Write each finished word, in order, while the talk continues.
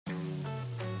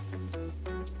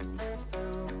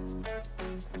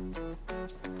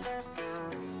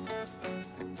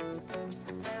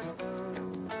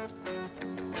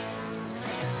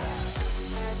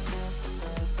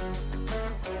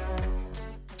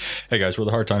Hey guys, we're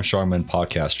the Hard Time Strongman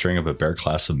podcast, training up a bear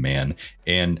class of man.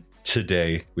 And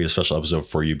today we have a special episode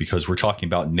for you because we're talking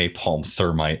about napalm,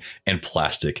 thermite, and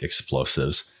plastic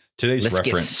explosives. Today's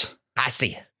reference. I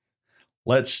see.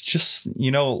 Let's just,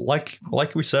 like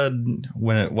we said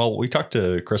we talked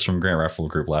to Chris from Grant Raffle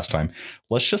Group last time.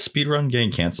 Let's just speedrun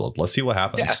getting canceled. Let's see what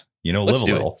happens. Yeah, live a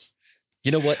little.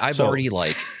 You know what? I've already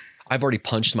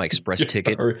punched my express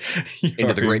ticket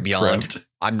into the great beyond. Prepped.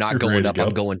 I'm not going up. I'm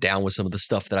going down with some of the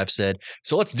stuff that I've said.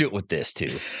 So let's do it with this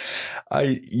too.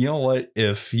 You know what?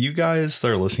 If you guys that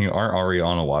are listening aren't already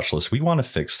on a watch list, we want to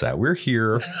fix that. We're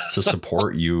here to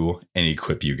support you and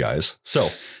equip you guys. So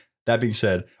that being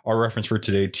said, our reference for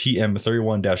today,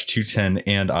 TM31-210,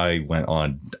 and I went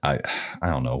on, I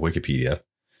don't know, Wikipedia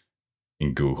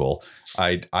and Google.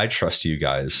 I trust you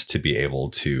guys to be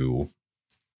able to,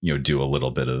 do a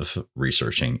little bit of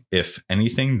researching. If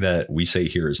anything that we say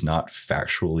here is not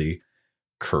factually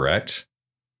correct,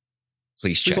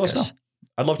 please check us.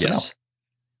 I'd love to know.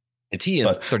 And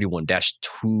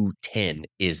TM31-210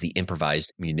 is the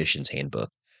improvised munitions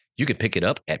handbook. You can pick it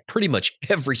up at pretty much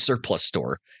every surplus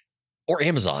store or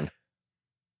Amazon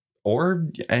or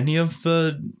any of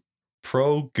the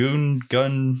pro goon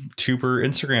gun tuber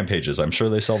Instagram pages. I'm sure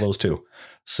they sell those too.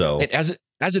 So and as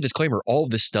a disclaimer, all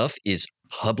of this stuff is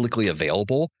publicly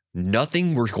available.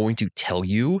 Nothing we're going to tell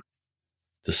you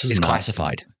is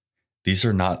classified. These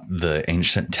are not the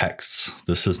ancient texts.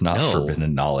 This is not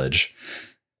forbidden knowledge.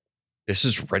 This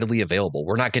is readily available.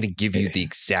 We're not going to give you the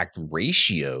exact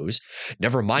ratios.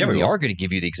 Never mind, we are going to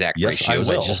give you the exact ratios.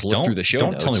 I just looked through the show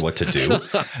notes. Don't tell me what to do.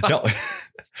 No,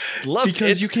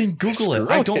 because you can Google it.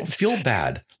 I don't feel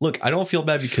bad. Look, I don't feel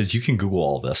bad because you can Google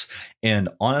all of this. And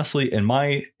honestly, in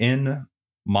my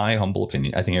humble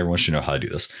opinion, I think everyone should know how to do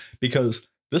this because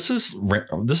this is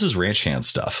ranch hand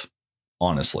stuff.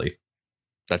 Honestly,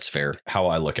 that's fair. How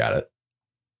I look at it.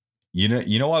 You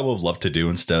know what I would have loved to do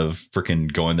instead of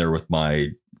freaking going there with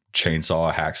my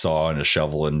chainsaw, hacksaw, and a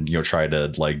shovel and try to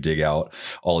dig out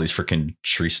all these freaking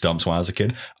tree stumps when I was a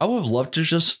kid. I would have loved to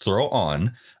just throw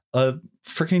on a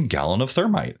freaking gallon of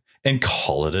thermite and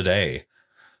call it a day.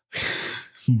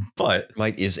 But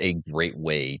thermite is a great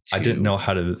way to I didn't know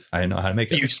how to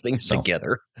make it. Use things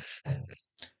together.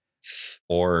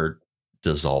 Or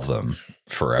dissolve them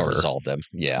forever. Or dissolve them,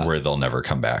 yeah. Where they'll never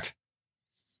come back.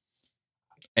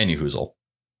 Any hoozle.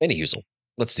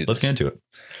 Let's do this. Let's get into it.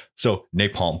 So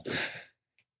napalm.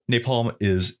 Napalm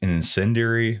is an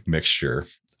incendiary mixture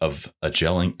of a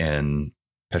gelling and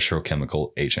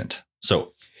petrochemical agent.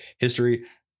 So history.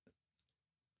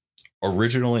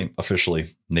 Originally,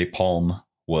 officially, napalm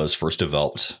was first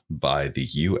developed by the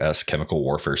U.S. Chemical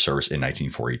Warfare Service in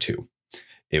 1942.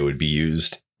 It would be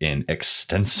used in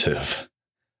extensive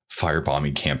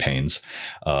firebombing campaigns,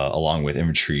 along with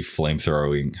infantry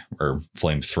flamethrowers.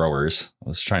 I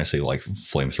was trying to say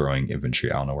flamethrowing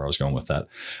infantry. I don't know where I was going with that.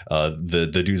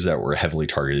 The dudes that were heavily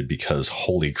targeted because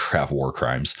holy crap, war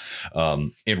crimes.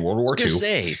 In World War II.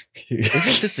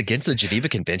 Isn't this against the Geneva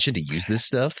Convention to use this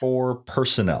stuff? For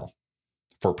personnel,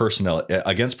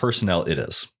 against personnel, it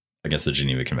is against the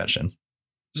Geneva Convention.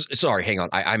 Sorry, hang on.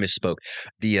 I misspoke.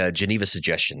 The Geneva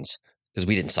Suggestions, because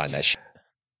we didn't sign that shit.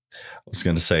 I was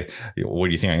going to say, what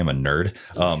do you think? I am a nerd.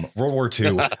 World War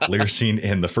II, later seen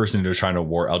in the First Indochina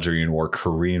War, Algerian War,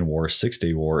 Korean War,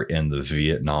 Six-Day War, and the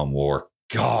Vietnam War.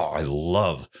 God, I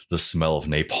love the smell of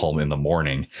napalm in the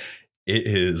morning. It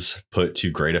is put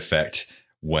to great effect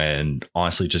when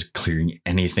honestly just clearing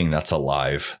anything that's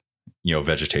alive,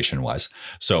 vegetation wise.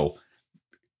 So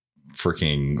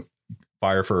freaking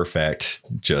fire for effect,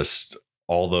 just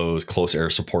all those close air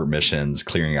support missions,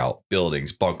 clearing out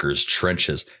buildings, bunkers,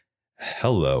 trenches.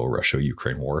 Hello,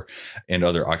 Russia-Ukraine war and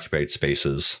other occupied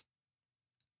spaces.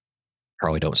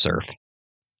 Probably don't surf.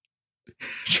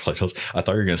 Charlie goes, I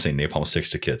thought you were going to say napalm sticks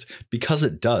to kids because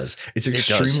it does. It's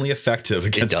extremely effective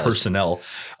against personnel.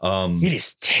 It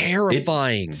is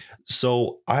terrifying.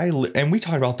 We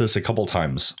talked about this a couple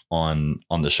times on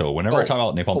the show. Whenever I talk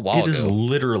about napalm, it is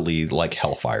literally like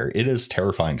hellfire. It is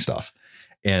terrifying stuff.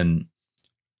 And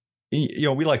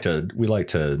we like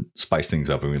to spice things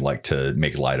up and we like to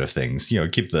make light of things,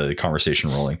 keep the conversation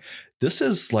rolling. This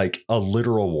is like a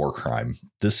literal war crime.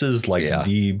 This is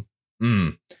the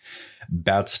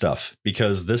bad stuff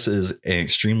because this is an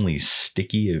extremely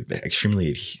sticky,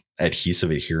 extremely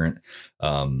adhesive, adherent,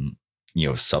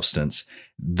 substance.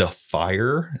 The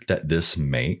fire that this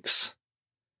makes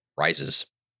rises.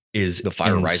 The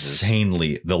fire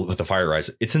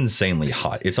rises. It's insanely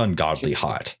hot. It's ungodly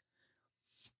hot.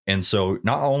 And so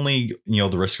not only,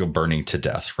 the risk of burning to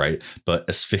death, right, but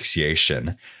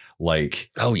asphyxiation,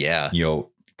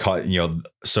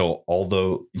 so all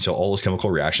those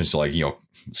chemical reactions to like,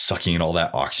 sucking in all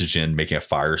that oxygen, making a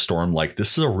firestorm, like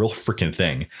this is a real freaking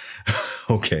thing.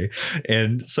 Okay.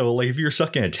 And so like if you're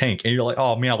stuck in a tank and you're like,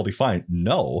 oh man, I'll be fine.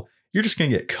 No, you're just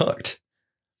going to get cooked.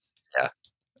 Yeah.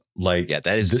 Like, yeah,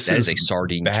 that is a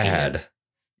sardine bad. can.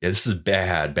 Yeah, this is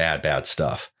bad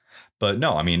stuff. But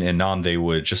no, I mean, in Nam, they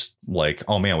would just like,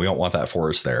 oh man, we don't want that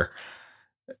forest there.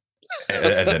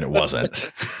 And then it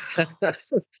wasn't.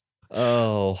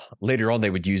 Oh, later on they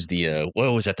would use the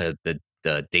what was that,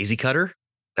 the daisy cutter,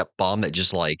 that bomb that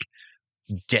just like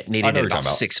detonated at about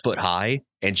 6 foot high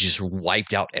and just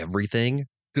wiped out everything.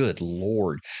 Good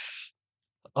Lord.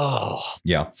 Oh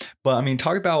yeah, but I mean,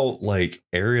 talk about like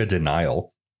area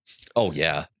denial. Oh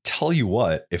yeah. Tell you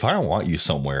what, if I don't want you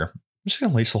somewhere, I'm just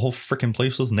gonna lace the whole freaking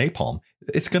place with napalm.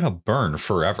 It's gonna burn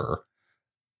forever.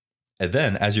 And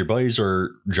then as your buddies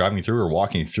are driving through or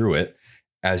walking through it,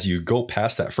 as you go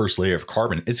past that first layer of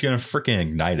carbon, it's going to freaking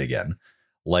ignite again.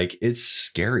 Like, it's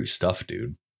scary stuff,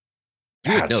 dude.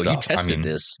 Bad stuff. You tested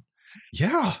this.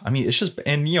 Yeah. I mean, it's just,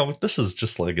 and this is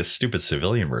just like a stupid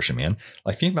civilian version, man.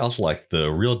 Like, think about like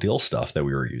the real deal stuff that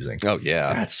we were using. Oh,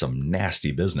 yeah. That's some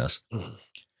nasty business.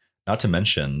 Not to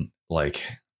mention, like,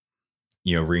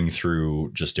 reading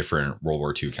through just different World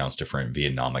War II accounts, different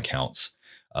Vietnam accounts.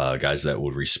 Guys that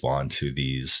would respond to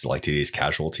these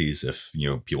casualties if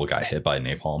people got hit by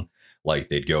napalm, like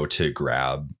they'd go to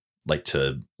grab let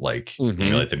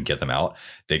them get them out.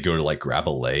 They'd go to like grab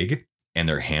a leg and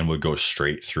their hand would go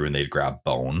straight through and they'd grab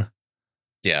bone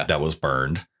that was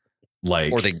burned,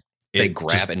 like, or they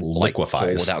grab and liquefies,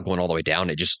 like, without going all the way down.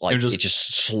 It just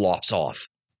sloughs off.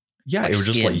 Yeah, like it was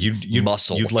just like you'd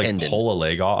muscle, you'd like tendon. pull a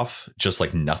leg off just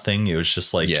like nothing. It was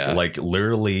just like like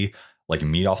literally like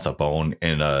meat off the bone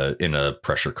in a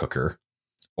pressure cooker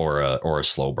or a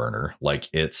slow burner. Like,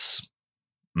 it's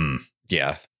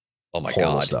yeah. Oh my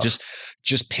God. Stuff.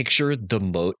 Just picture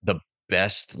the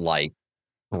best like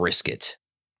brisket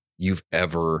you've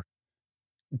ever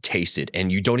tasted, and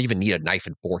you don't even need a knife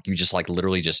and fork. You just like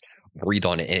literally just breathe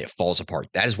on it and it falls apart.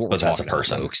 That is what we're talking about,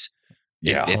 folks.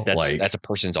 Yeah, that's a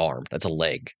person's arm. That's a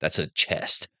leg. That's a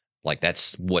chest. Like,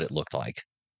 that's what it looked like.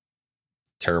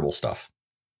 Terrible stuff.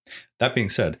 That being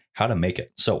said, how to make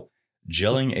it. So,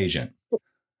 gelling agent.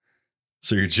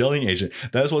 So your gelling agent,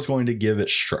 that's what's going to give it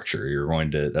structure.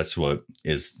 That's what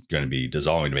is going to be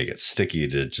dissolving to make it sticky,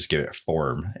 to just give it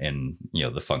form and,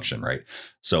 the function, right?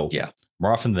 So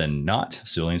more often than not,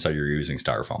 civilian side, you're using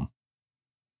styrofoam.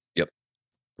 Yep.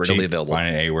 Readily available.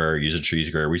 Find it anywhere, use a cheese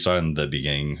grater. We saw in the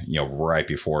beginning, right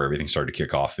before everything started to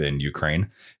kick off in Ukraine,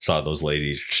 saw those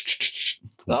ladies.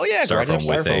 Oh yeah.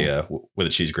 Styrofoam with a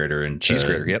cheese grater and cheese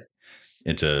grater. Yep.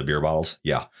 Into beer bottles.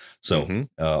 Yeah. So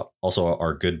also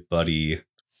our good buddy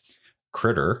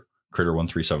Critter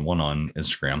 1371 on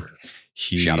Instagram,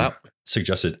 he shout out,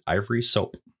 suggested ivory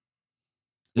soap,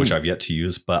 which I've yet to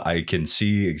use, but I can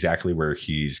see exactly where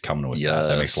he's coming with that.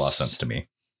 That makes a lot of sense to me.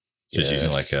 Just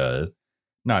using like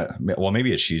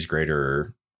maybe a cheese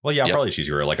grater. Well, yeah, probably a cheese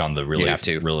grater, like on the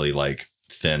really like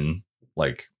thin,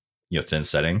 like, thin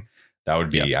setting. That would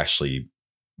be actually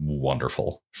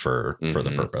wonderful for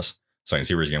the purpose. So I can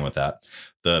see where he's going with that.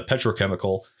 The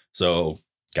petrochemical, so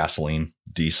gasoline,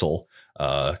 diesel.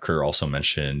 Kerr also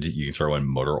mentioned you can throw in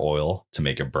motor oil to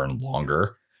make it burn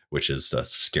longer, which is a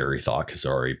scary thought because it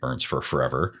already burns for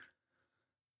forever.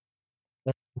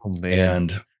 Oh, man.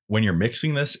 And when you're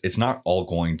mixing this, it's not all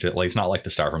going to, like, it's not like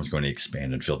the styrofoam is going to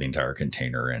expand and fill the entire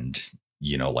container and,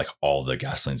 like all the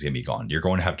gasoline is going to be gone. You're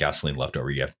going to have gasoline left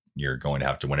over. You're going to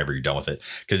have to, whenever you're done with it,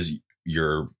 because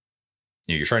you're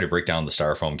trying to break down the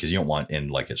styrofoam because you don't want in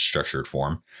like its structured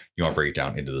form. You want to break it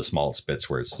down into the small bits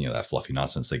where it's, that fluffy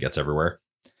nonsense that gets everywhere.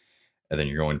 And then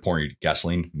you're going to pour your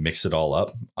gasoline, mix it all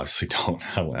up. Obviously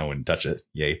I wouldn't touch it.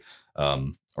 Yay.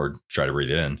 Or try to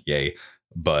breathe it in. Yay.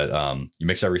 But you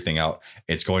mix everything out.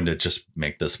 It's going to just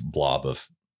make this blob of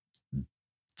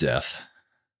death.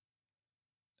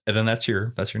 And then that's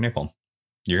your napalm.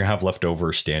 You're going to have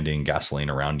leftover standing gasoline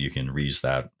around. You can reuse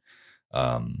that,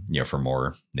 for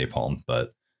more napalm,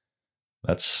 but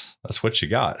that's what you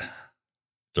got.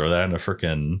 Throw that in a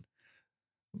freaking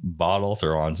bottle,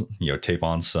 throw on, tape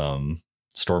on some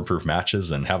stormproof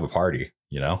matches and have a party,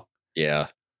 Yeah.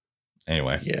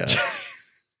 Anyway. Yeah.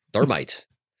 Thermite.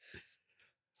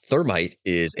 Thermite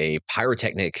is a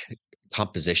pyrotechnic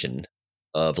composition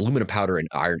of aluminum powder and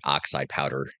iron oxide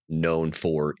powder known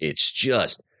for its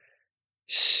just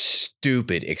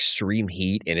stupid extreme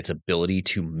heat and its ability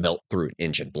to melt through an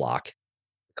engine block.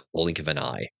 Blink of an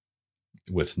eye.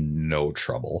 With no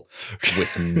trouble.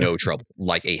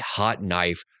 Like a hot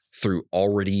knife through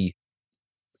already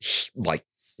like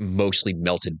mostly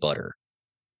melted butter.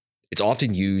 It's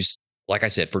often used, like I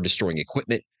said, for destroying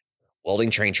equipment, welding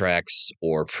train tracks,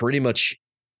 or pretty much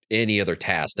any other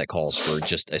task that calls for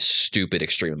just a stupid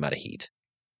extreme amount of heat.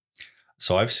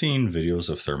 So I've seen videos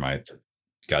of Thermite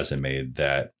guys have made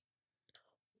that,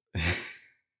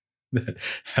 that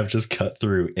have just cut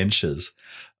through inches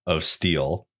of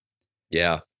steel,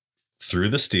 Yeah. through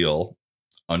the steel,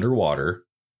 underwater,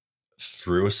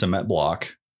 through a cement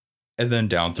block, and then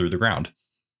down through the ground.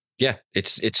 Yeah.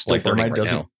 It's still Like burning Thermite right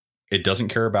doesn't now. it doesn't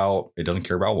care about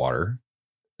water.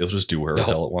 It'll just do whatever the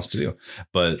No, hell it wants to do.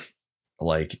 But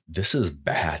like this is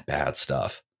bad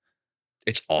stuff.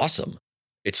 it's awesome.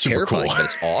 It's Super cool. terrifying, but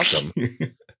it's awesome.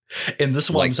 And this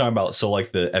is what I'm Like, talking about. So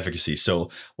like the efficacy. So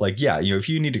like, yeah, if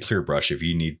you need to clear brush, if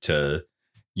you need to,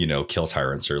 kill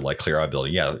tyrants or like clear out a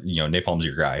building, yeah, napalm's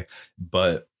your guy.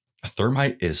 But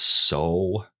Thermite is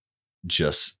so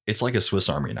it's like a Swiss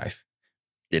Army knife.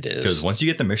 it Because is. once you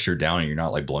get the mixture down and you're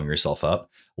not like blowing yourself up,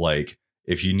 like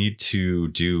if you need to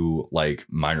do like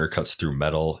minor cuts through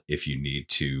metal, if you need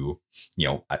to,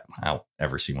 I don't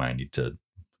ever see when I need to,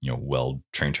 weld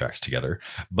train tracks together.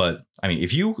 But I mean,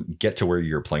 if you get to where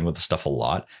you're playing with the stuff a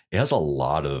lot, it has a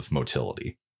lot of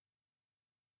motility.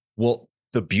 Well,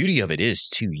 the beauty of it is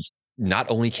too,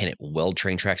 not only can it weld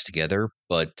train tracks together,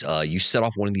 but you set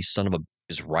off one of these son of a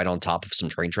is right on top of some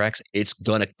train tracks, it's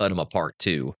gonna cut them apart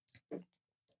too.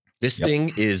 This Yep.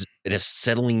 thing is an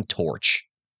acetylene torch.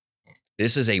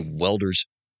 This is a welder's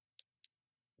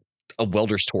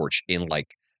torch in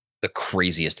like the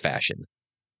craziest fashion.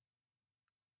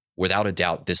 Without a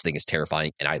doubt, this thing is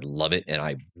terrifying, and I love it, and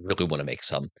I really want to make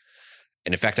some.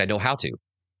 And in fact, I know how to.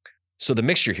 So the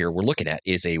mixture here we're looking at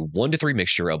is a 1-to-3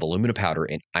 mixture of aluminum powder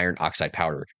and iron oxide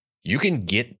powder. You can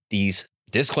get these,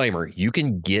 disclaimer, you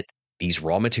can get these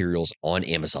raw materials on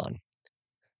Amazon.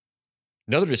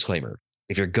 Another disclaimer,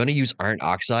 if you're going to use iron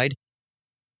oxide,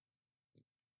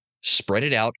 spread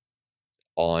it out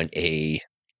on a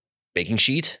baking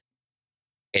sheet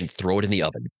and throw it in the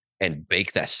oven and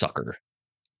bake that sucker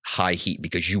high heat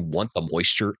because you want the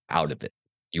moisture out of it.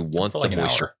 You want For the like an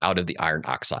moisture hour. out of the iron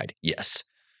oxide. Yes.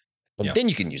 And Yeah. then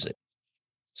you can use it.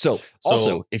 So also,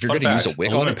 So if you're fun going to use a fact, wick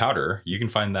on aluminum it, powder, you can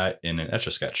find that in an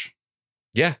Etch-a-Sketch.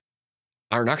 yeah,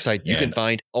 iron oxide you can And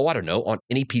find, oh, I don't know, on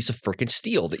any piece of freaking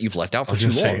steel that you've left out I for was too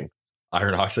going to long. say,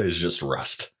 iron oxide is just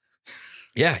rust.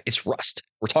 Yeah, it's rust.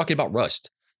 We're talking about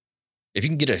rust. If you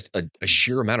can get a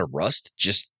sheer amount of rust,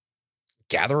 just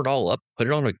gather it all up, put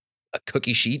it on a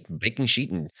cookie sheet, baking sheet,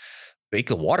 and bake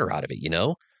the water out of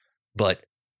it. But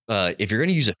if you're going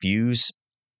to use a fuse,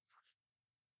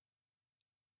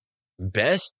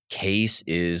 best case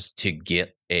is to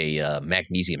get a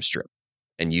magnesium strip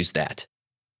and use that.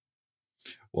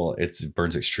 Well, it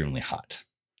burns extremely hot.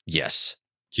 Yes.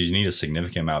 You need a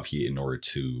significant amount of heat in order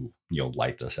to,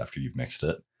 light this after you've mixed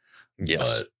it.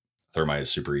 Yes. But Thermite is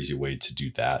a super easy way to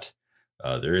do that.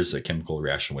 There is a chemical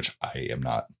reaction, which I am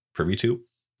not privy to,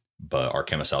 but our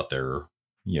chemists out there,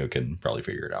 can probably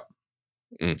figure it out.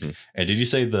 Mm-hmm. And did you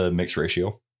say the mix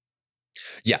ratio?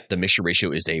 Yeah, the mixture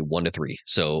ratio is a 1-to-3.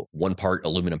 So 1 part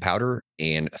aluminum powder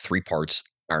and 3 parts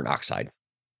iron oxide.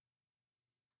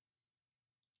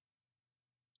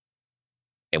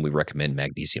 And we recommend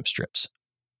magnesium strips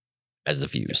as the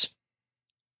fuse. Yes.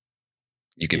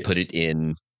 You can put it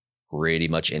in pretty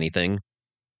much anything,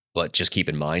 but just keep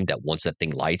in mind that once that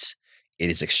thing lights, it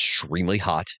is extremely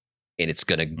hot and it's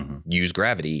going to use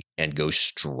gravity and go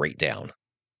straight down.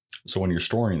 So when you're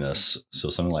storing this, so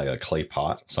something like a clay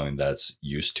pot, something that's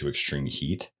used to extreme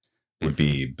heat, would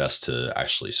be best to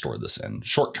actually store this in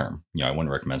short term. I wouldn't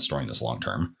recommend storing this long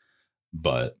term,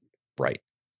 but right.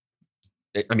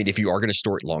 I mean, if you are going to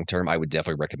store it long term, I would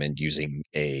definitely recommend using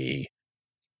a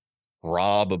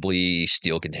probably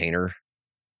steel container,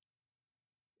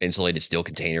 insulated steel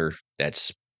container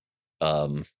that's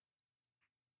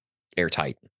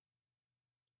airtight.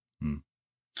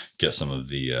 Get some of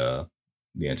the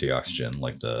antioxygen,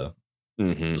 like the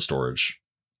storage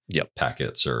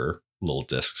packets or little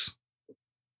discs.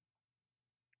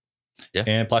 Yeah.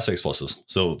 And plastic explosives.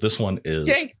 So this one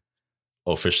is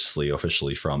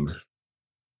officially from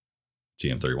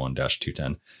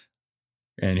TM31-210.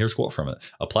 And here's a quote from it.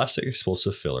 A plastic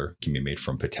explosive filler can be made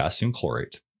from potassium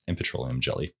chlorate and petroleum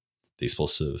jelly. The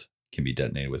explosive can be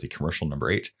detonated with a commercial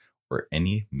number 8 or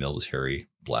any military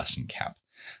blasting cap.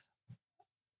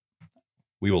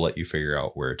 We will let you figure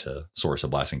out where to source a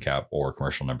blasting cap or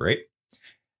commercial number 8.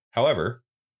 However,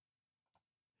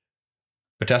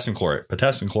 potassium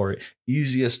chlorate,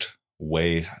 easiest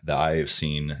way that I have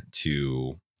seen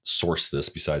to source this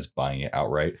besides buying it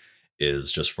outright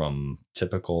is just from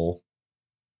typical,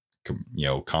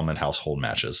 common household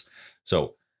matches.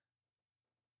 So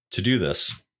to do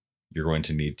this, you're going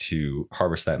to need to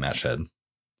harvest that match head,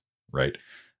 right?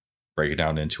 Break it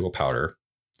down into a powder,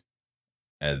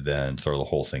 and then throw the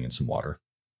whole thing in some water.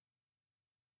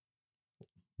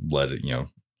 Let it,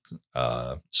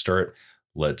 stir it,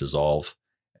 let it dissolve,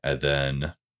 and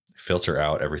then filter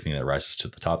out everything that rises to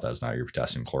the top that is not your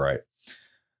potassium chlorite.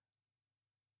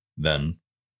 Then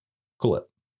cool it.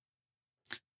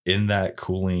 In that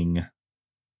cooling,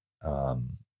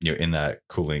 in that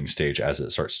cooling stage, as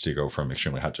it starts to go from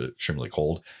extremely hot to extremely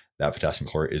cold, that potassium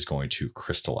chlorite is going to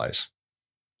crystallize.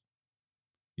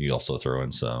 You also throw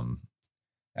in some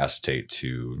acetate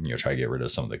to try to get rid of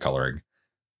some of the coloring.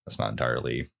 That's not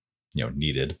entirely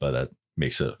needed, but that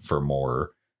makes it for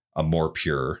a more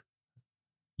pure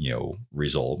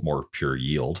result, more pure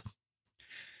yield.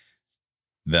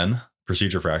 Then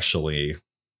procedure for actually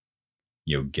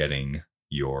getting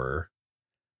your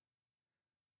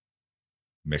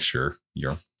mixture,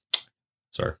 your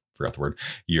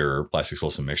plastic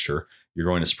explosive mixture. You're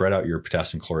going to spread out your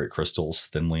potassium chlorate crystals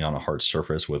thinly on a hard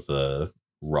surface with a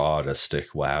rod, a stick,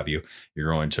 what have you.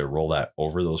 You're going to roll that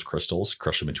over those crystals,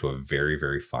 crush them into a very,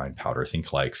 very fine powder.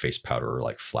 Think like face powder or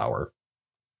like flour.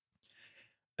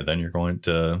 And then you're going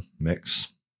to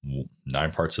mix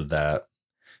 9 parts of that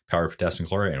powdered potassium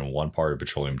chloride and 1 part of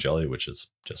petroleum jelly, which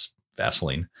is just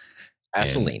Vaseline.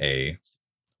 In a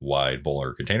wide bowl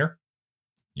or container.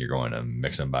 You're going to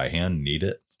mix them by hand, knead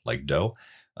it like dough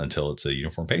until it's a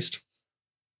uniform paste.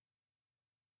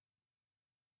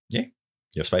 Yay.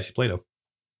 You have spicy Play-Doh.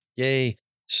 Yay.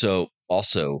 So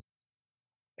also,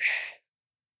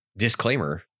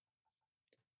 disclaimer,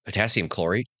 potassium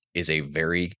chlorate is a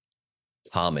very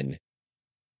common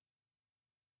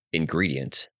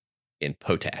ingredient in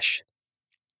potash.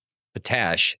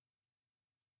 Potash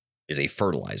is a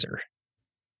fertilizer.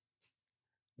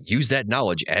 Use that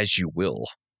knowledge as you will.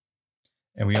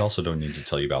 And we also don't need to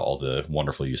tell you about all the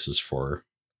wonderful uses for,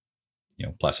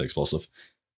 plastic explosive.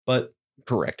 But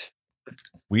correct.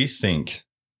 We think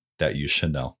that you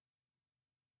should know.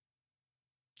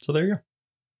 So there you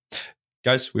go.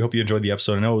 Guys, we hope you enjoyed the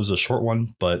episode. I know it was a short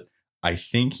one, but I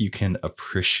think you can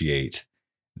appreciate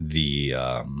the,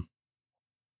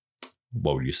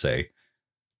 what would you say?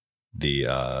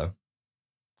 The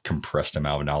compressed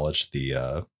amount of knowledge,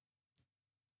 the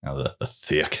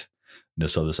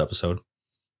thickness of this episode.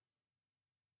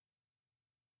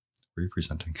 What are you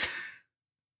presenting?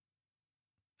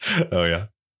 Oh, yeah.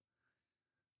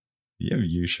 Yeah,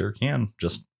 you sure can.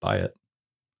 Just buy it.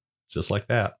 Just like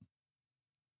that.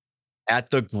 At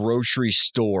the grocery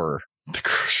store. The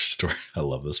grocery store. I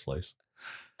love this place.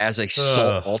 As a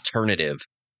salt alternative.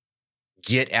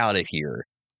 Get out of here.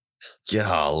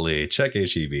 Golly. Check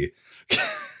HEB.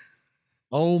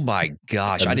 Oh my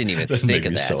gosh. I didn't even think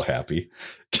of that. So happy.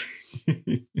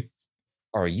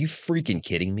 Are you freaking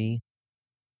kidding me?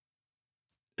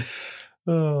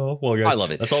 Oh, well, guys, I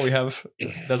love it. That's all we have.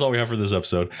 That's all we have for this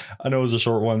episode. I know it was a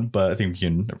short one, but I think we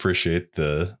can appreciate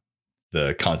the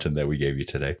content that we gave you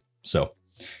today. So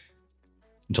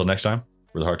until next time,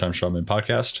 we're the Hard Time Strongman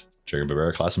Podcast. Jacob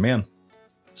Barbera, class of man.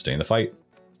 Stay in the fight.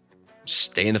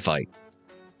 Stay in the fight.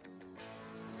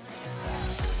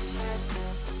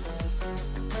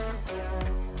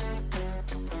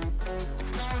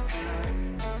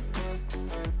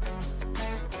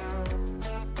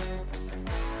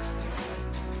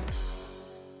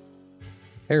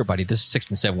 Hey everybody, this is 6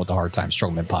 and 7 with the Hard Time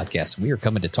Strongman Podcast. We are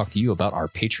coming to talk to you about our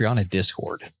Patreon and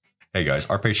Discord. Hey guys,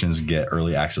 our patrons get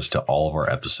early access to all of our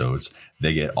episodes.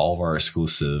 They get all of our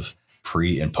exclusive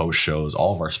pre and post shows,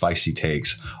 all of our spicy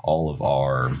takes, all of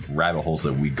our rabbit holes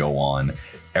that we go on,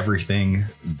 everything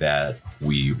that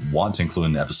we want to include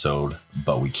in an episode,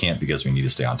 but we can't because we need to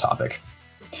stay on topic.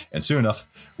 And soon enough,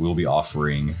 we will be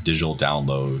offering digital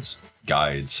downloads,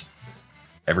 guides,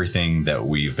 everything that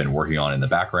we've been working on in the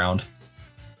background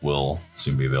will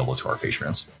soon be available to our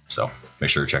patrons. So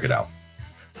make sure to check it out.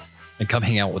 And come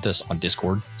hang out with us on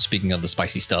Discord. Speaking of the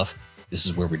spicy stuff, this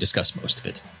is where we discuss most of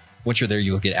it. Once you're there,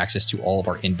 you will get access to all of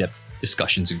our in-depth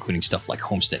discussions, including stuff like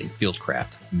homesteading,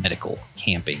 fieldcraft, medical,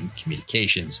 camping,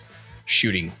 communications,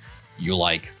 shooting. You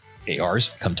like ARs?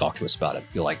 Come talk to us about it.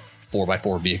 You like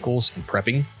 4x4 vehicles and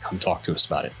prepping? Come talk to us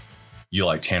about it. You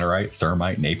like Tannerite,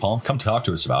 Thermite, Napalm? Come talk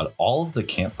to us about it. All of the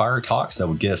campfire talks that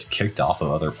would get us kicked off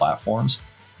of other platforms,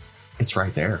 it's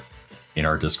right there in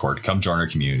our Discord. Come join our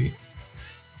community.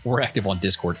 We're active on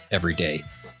Discord every day.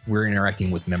 We're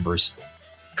interacting with members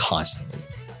constantly.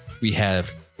 We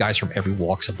have guys from every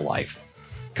walks of life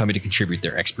coming to contribute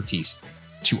their expertise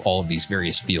to all of these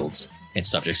various fields and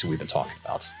subjects that we've been talking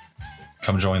about.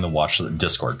 Come join the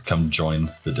Discord. Come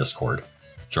join the Discord.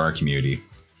 Join our community.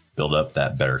 Build up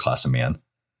that better class of man.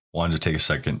 wanted to take a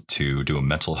second to do a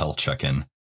mental health check-in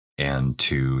and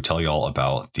to tell you all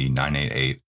about the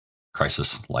 988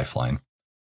 Crisis Lifeline.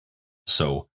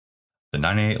 So the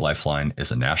 988 Lifeline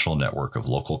is a national network of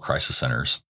local crisis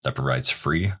centers that provides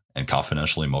free and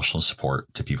confidential emotional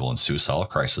support to people in suicidal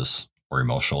crisis or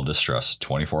emotional distress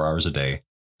 24 hours a day,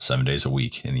 7 days a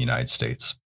week in the United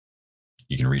States.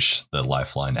 You can reach the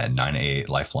Lifeline at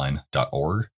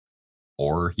 988lifeline.org,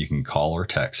 or you can call or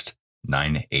text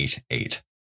 988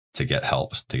 to get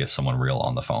help, to get someone real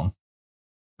on the phone.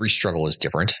 Every struggle is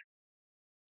different.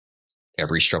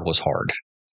 Every struggle is hard.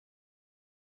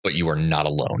 But you are not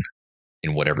alone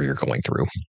in whatever you're going through.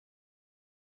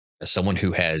 As someone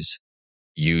who has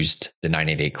used the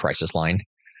 988 crisis line,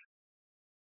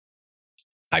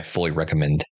 I fully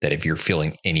recommend that if you're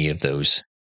feeling any of those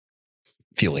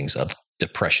feelings of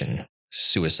depression,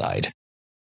 suicide,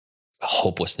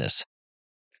 hopelessness,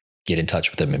 get in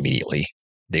touch with them immediately.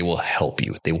 They will help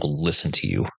you. They will listen to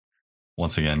you.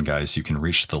 Once again, guys, you can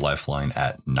reach the Lifeline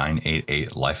at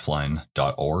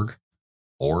 988lifeline.org,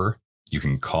 or you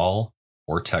can call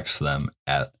or text them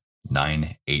at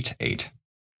 988.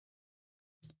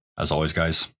 As always,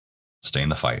 guys, stay in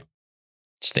the fight.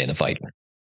 Stay in the fight.